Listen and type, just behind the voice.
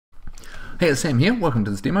Hey, it's Sam here. Welcome to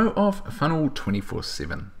this demo of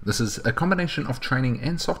Funnel247. This is a combination of training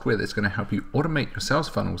and software that's going to help you automate your sales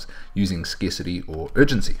funnels using scarcity or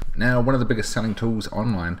urgency. Now, one of the biggest selling tools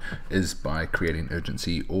online is by creating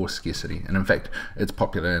urgency or scarcity. And in fact, it's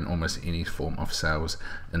popular in almost any form of sales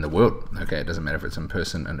in the world. Okay, it doesn't matter if it's in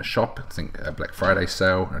person in a shop. Think a Black Friday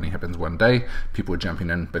sale only happens one day. People are jumping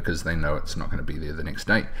in because they know it's not going to be there the next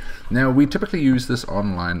day. Now, we typically use this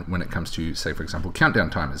online when it comes to, say, for example, countdown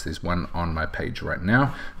timers. There's one on my page right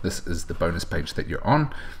now. This is the bonus page that you're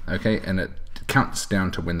on, okay, and it counts down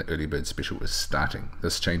to when the early bird special is starting.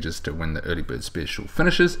 This changes to when the early bird special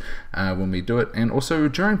finishes when we do it, and also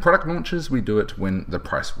during product launches we do it when the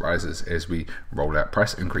price rises as we roll out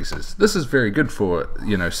price increases. This is very good for,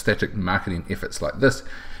 you know, static marketing efforts like this.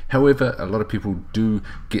 However, a lot of people do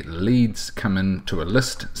get leads come in to a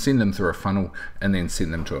list, send them through a funnel, and then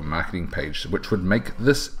send them to a marketing page, which would make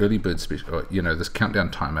this early bird special, or, you know, this countdown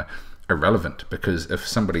timer irrelevant, because if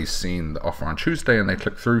somebody's seen the offer on Tuesday and they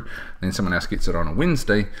click through, then someone else gets it on a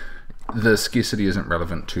Wednesday, the scarcity isn't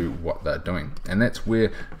relevant to what they're doing. And that's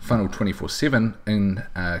where Funnel247 in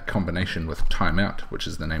combination with Timeout, which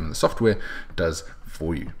is the name of the software, does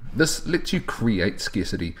for you. This lets you create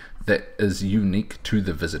scarcity that is unique to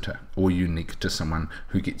the visitor or unique to someone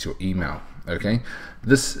who gets your email. Okay,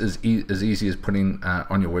 this is as easy as putting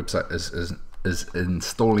on your website is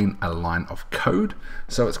installing a line of code.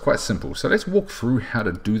 So it's quite simple. So let's walk through how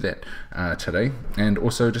to do that today. And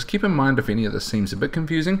also just keep in mind, if any of this seems a bit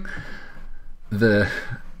confusing, the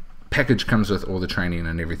package comes with all the training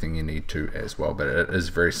and everything you need to as well, but it is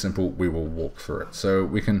very simple. We will walk through it. So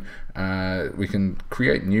we can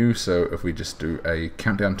create new. So if we just do a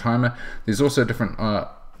countdown timer, there's also different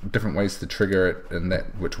ways to trigger it, and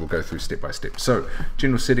that which we'll go through step by step. So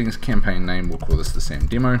general settings, campaign name, we'll call this the Sam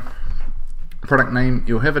demo. Product name,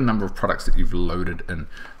 you'll have a number of products that you've loaded in.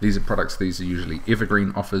 These are products, these are usually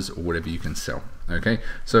evergreen offers or whatever you can sell. Okay,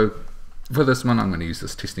 so for this one, I'm going to use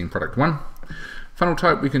this testing product 1. Funnel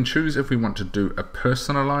type, we can choose if we want to do a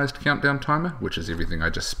personalized countdown timer, which is everything I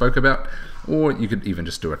just spoke about, or you could even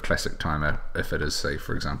just do a classic timer if it is, say,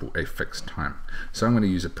 for example, a fixed time. So I'm going to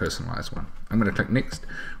use a personalized one. I'm going to click next.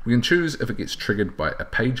 We can choose if it gets triggered by a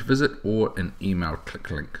page visit or an email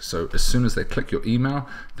click link. So as soon as they click your email,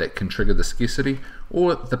 that can trigger the scarcity,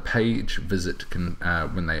 or the page visit can,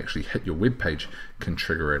 when they actually hit your web page, can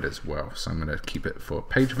trigger it as well. So I'm going to keep it for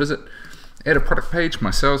page visit. Add a product page, my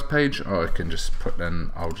sales page. I can just put in,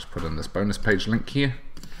 I'll just put in this bonus page link here.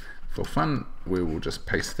 For fun, we will just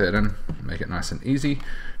paste that in, make it nice and easy.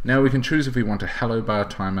 Now we can choose if we want a hello bar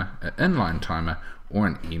timer, an inline timer, or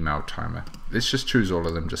an email timer. Let's just choose all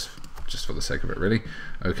of them just for the sake of it, really.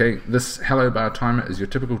 Okay, this hello bar timer is your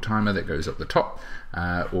typical timer that goes up the top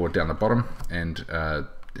or down the bottom, and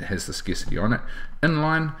has the scarcity on it.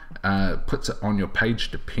 Inline puts it on your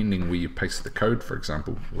page depending where you paste the code, for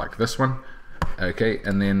example, like this one. Okay,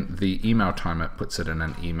 and then the email timer puts it in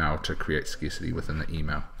an email to create scarcity within the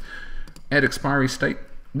email. Add expiry state.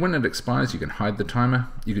 When it expires, you can hide the timer.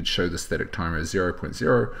 You could show the static timer as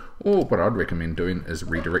 0.0, or what I'd recommend doing is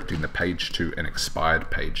redirecting the page to an expired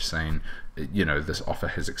page, saying, you know, this offer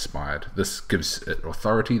has expired. This gives it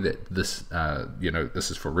authority that this, you know, this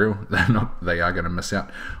is for real. They are going to miss out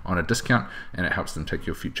on a discount, and it helps them take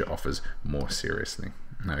your future offers more seriously.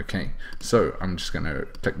 Okay, so I'm just going to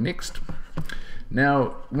click next.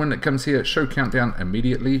 Now, when it comes here, show countdown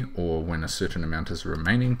immediately, or when a certain amount is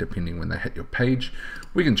remaining, depending when they hit your page.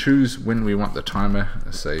 We can choose when we want the timer.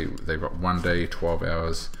 Say they've got 1 day, 12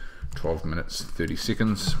 hours, 12 minutes, 30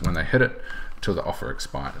 seconds when they hit it till the offer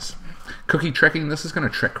expires. Cookie tracking, this is going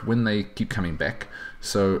to track when they keep coming back,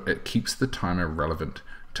 so it keeps the timer relevant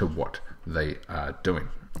to what they are doing.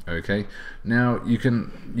 Okay, now you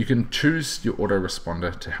can choose your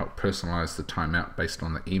autoresponder to help personalize the timeout based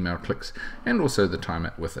on the email clicks and also the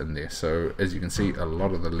timer within there. So as you can see, a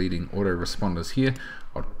lot of the leading autoresponders here.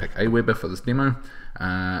 I'll pick Aweber for this demo,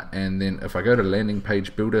 and then if I go to landing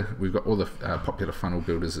page builder, we've got all the popular funnel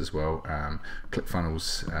builders as well.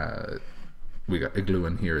 ClickFunnels, we got Igloo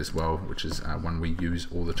in here as well, which is one we use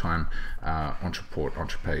all the time. Entreport,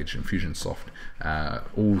 Entrepage, Infusionsoft,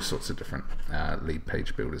 all sorts of different lead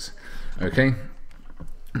page builders. Okay,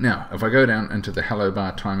 now if I go down into the hello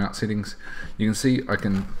bar timeout settings, you can see I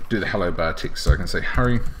can do the hello bar text. So I can say,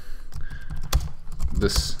 hurry,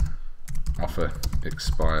 this offer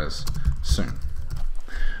expires soon.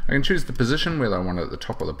 I can choose the position, whether I want it at the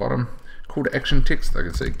top or the bottom. Call to action text, I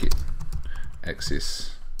can say get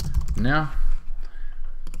access now.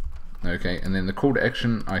 Okay, and then the call to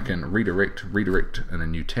action, I can redirect in a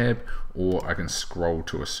new tab, or I can scroll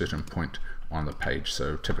to a certain point on the page.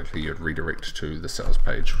 So typically you'd redirect to the sales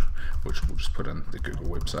page, which we'll just put in the Google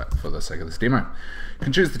website for the sake of this demo. You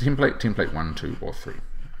can choose the template 1, 2, or 3.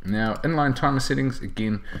 Now, inline timer settings,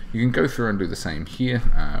 again, you can go through and do the same here.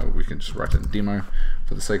 We can just write in demo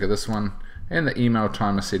for the sake of this one. And the email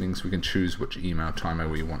timer settings, we can choose which email timer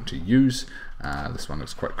we want to use. This one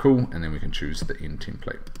looks quite cool, and then we can choose the end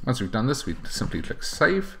template. Once we've done this, we simply click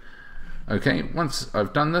save. Okay, once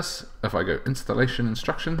I've done this, if I go installation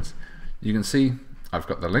instructions, you can see I've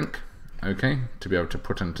got the link, okay, to be able to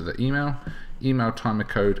put into the email timer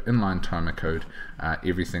code, inline timer code,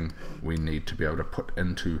 everything we need to be able to put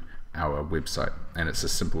into our website. And it's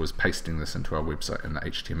as simple as pasting this into our website in the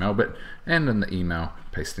HTML bit, and in the email,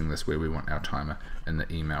 pasting this where we want our timer in the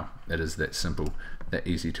email. It is that simple, that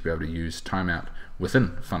easy to be able to use timeout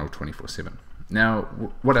within Funnel247. Now,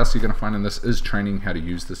 what else you're going to find in this is training how to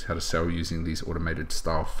use this, how to sell using these automated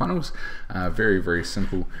style funnels. Very, very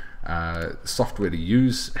simple software to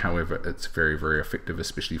use. However, it's very, very effective,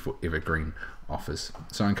 especially for evergreen offers.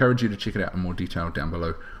 So I encourage you to check it out in more detail down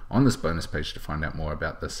below on this bonus page to find out more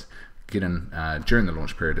about this. Get in during the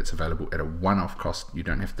launch period. It's available at a one-off cost. You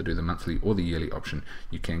don't have to do the monthly or the yearly option.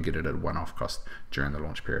 You can get it at a one-off cost during the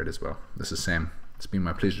launch period as well. This is Sam. It's been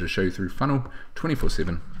my pleasure to show you through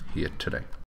Funnel247 here today.